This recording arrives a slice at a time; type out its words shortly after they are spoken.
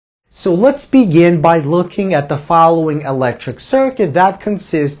So let's begin by looking at the following electric circuit that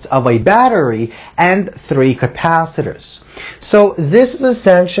consists of a battery and 3 capacitors. So this is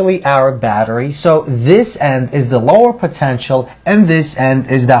essentially our battery. So this end is the lower potential and this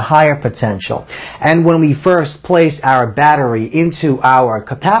end is the higher potential. And when we first place our battery into our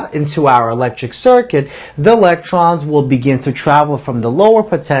electric circuit, the electrons will begin to travel from the lower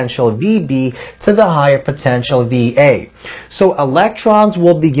potential VB to the higher potential VA. So electrons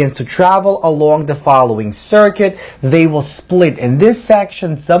will begin to travel along the following circuit. They will split in this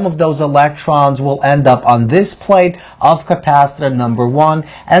section. Some of those electrons will end up on this plate of capacitor number 1,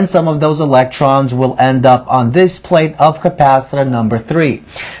 and some of those electrons will end up on this plate of capacitor number 3.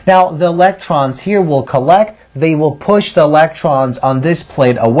 Now the electrons here will collect. They will push the electrons on this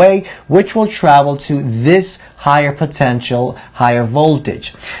plate away, which will travel to this higher potential, higher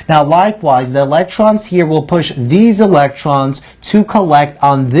voltage. Now likewise, the electrons here will push these electrons to collect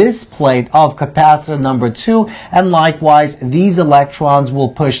on this plate of capacitor number 2, and likewise these electrons will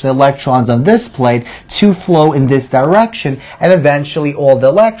push the electrons on this plate to flow in this direction, and eventually all the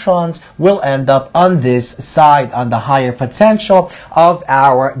electrons will end up on this side, on the higher potential of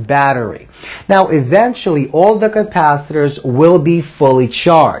our battery. Now eventually all the capacitors will be fully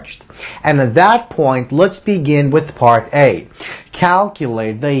charged. And at that point, let's begin with part A.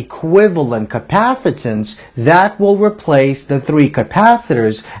 Calculate the equivalent capacitance that will replace the 3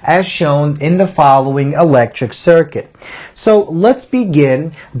 capacitors as shown in the following electric circuit. So let's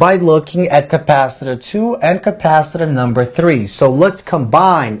begin by looking at capacitor 2 and capacitor number 3. So let's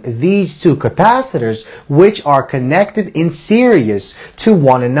combine these 2 capacitors which are connected in series to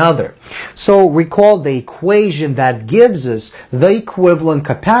one another. So recall the equation that gives us the equivalent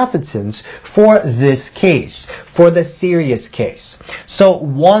capacitance for this case, for the series case. So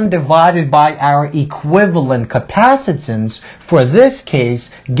 1 divided by our equivalent capacitance for this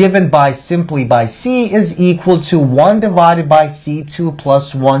case, given by simply by C, is equal to 1 divided by C2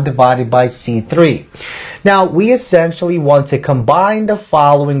 plus 1 divided by C3. Now we essentially want to combine the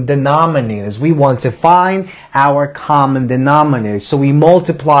following denominators. We want to find our common denominator. So we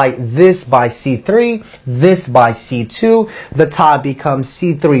multiply this by C3, this by C2. The top becomes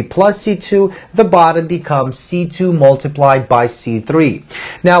C3 plus C2. The bottom becomes C2 multiplied by C3.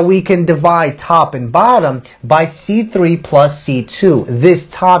 Now we can divide top and bottom by C3 plus C2. This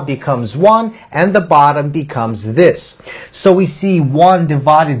top becomes 1 and the bottom becomes this. So we see 1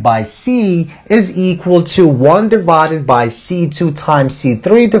 divided by C is equal to 1 divided by C2 times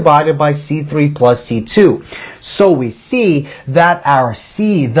C3 divided by C3 plus C2. So we see that our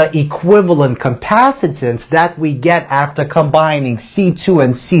C, the equivalent capacitance that we get after combining C2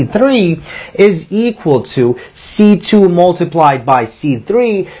 and C3, is equal to C2 multiplied by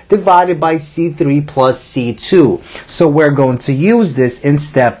C3 divided by C3 plus C2. So we're going to use this in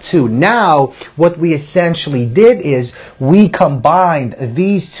step 2. Now, what we essentially did is we combined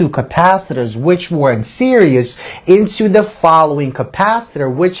these 2 capacitors which were in series into the following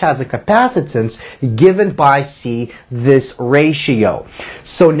capacitor, which has a capacitance given by C, this ratio.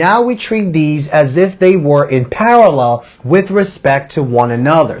 So now we treat these as if they were in parallel with respect to one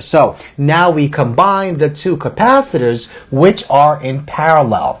another. So now we combine the 2 capacitors which are in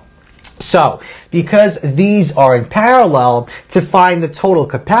parallel. So, because these are in parallel, to find the total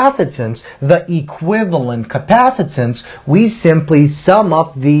capacitance, the equivalent capacitance, we simply sum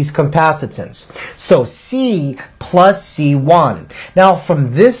up these capacitance. So, C plus C1. Now,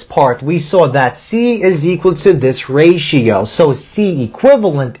 from this part, we saw that C is equal to this ratio. So, C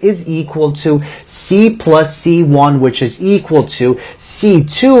equivalent is equal to C plus C1, which is equal to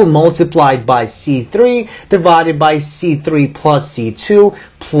C2 multiplied by C3 divided by C3 plus C2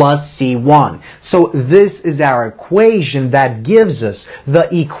 plus C1. So this is our equation that gives us the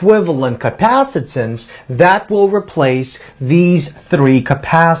equivalent capacitance that will replace these 3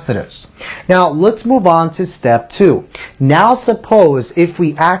 capacitors. Now let's move on to step 2. Now suppose if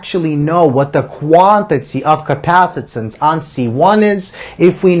we actually know what the quantity of capacitance on C1 is,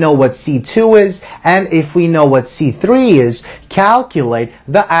 if we know what C2 is, and if we know what C3 is, calculate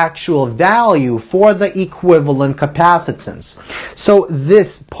the actual value for the equivalent capacitance. So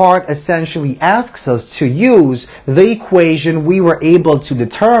this part essentially asks us to use the equation we were able to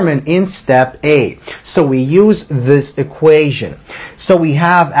determine in step A. So we use this equation. So we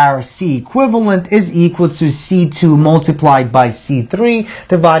have our C equivalent is equal to C2 multiplied by C3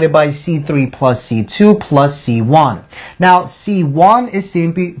 divided by C3 plus C2 plus C1. Now C1 is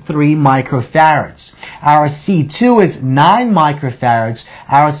simply 3 microfarads. Our C2 is 9 microfarads.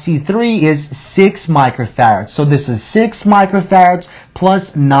 Our C3 is 6 microfarads. So this is 6 microfarads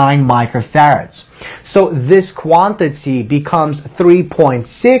plus 9 microfarads. So this quantity becomes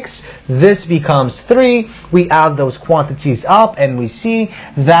 3.6, this becomes 3. We add those quantities up and we see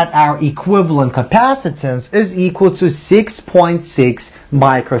that our equivalent capacitance is equal to 6.6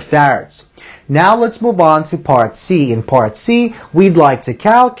 microfarads. Now let's move on to part C. In part C, we'd like to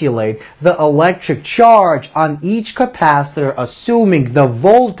calculate the electric charge on each capacitor, assuming the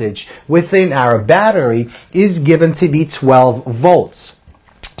voltage within our battery is given to be 12 volts.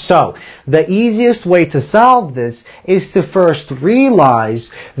 So, the easiest way to solve this is to first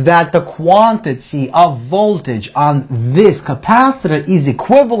realize that the quantity of voltage on this capacitor is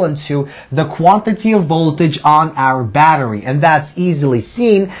equivalent to the quantity of voltage on our battery. And that's easily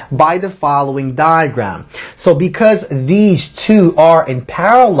seen by the following diagram. So, because these two are in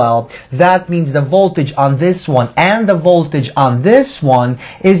parallel, that means the voltage on this one and the voltage on this one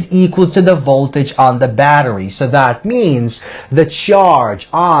is equal to the voltage on the battery. So, that means the charge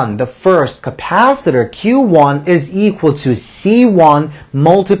on the first capacitor Q1 is equal to C1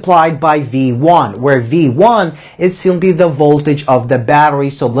 multiplied by V1, where V1 is simply the voltage of the battery.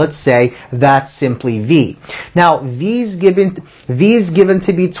 So let's say that's simply V. Now V is given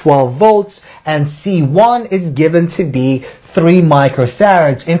to be 12 volts and C1 is given to be 3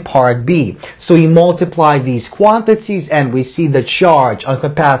 microfarads in part B. So we multiply these quantities and we see the charge on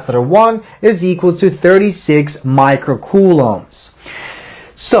capacitor 1 is equal to 36 microcoulombs.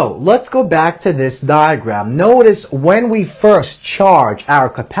 So let's go back to this diagram. Notice when we first charge our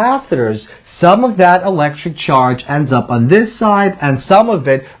capacitors, some of that electric charge ends up on this side and some of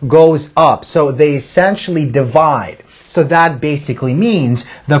it goes up. So they essentially divide. So that basically means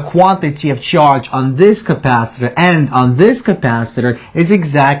the quantity of charge on this capacitor and on this capacitor is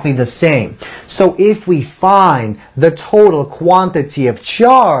exactly the same. So if we find the total quantity of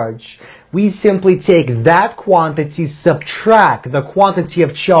charge, we simply take that quantity, subtract the quantity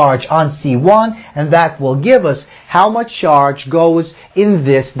of charge on C1, and that will give us how much charge goes in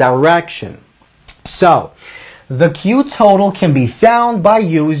this direction. So, the Q total can be found by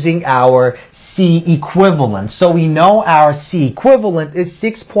using our C equivalent. So we know our C equivalent is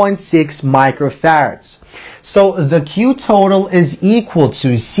 6.6 microfarads. So the Q total is equal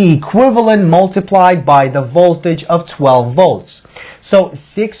to C equivalent multiplied by the voltage of 12 volts. So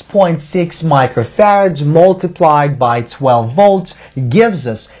 6.6 microfarads multiplied by 12 volts gives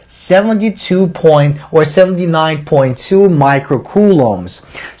us 79.2 microcoulombs.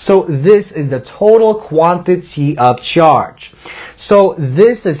 So this is the total quantity of charge. So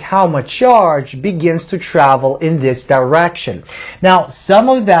this is how much charge begins to travel in this direction. Now, some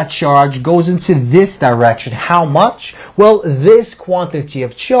of that charge goes into this direction. How much? Well, this quantity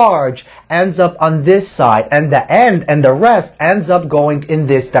of charge ends up on this side, and the rest ends up going in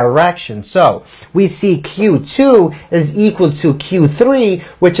this direction. So we see Q2 is equal to Q3,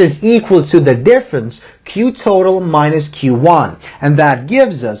 which is equal to the difference Q total minus Q1. And that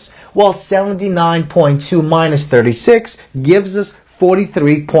gives us, well, 79.2 minus 36 gives us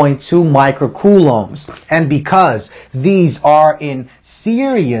 43.2 microcoulombs. And because these are in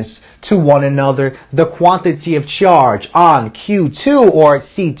series to one another, the quantity of charge on Q2 or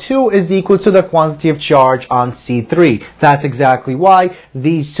C2 is equal to the quantity of charge on C3. That's exactly why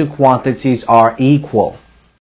these two quantities are equal.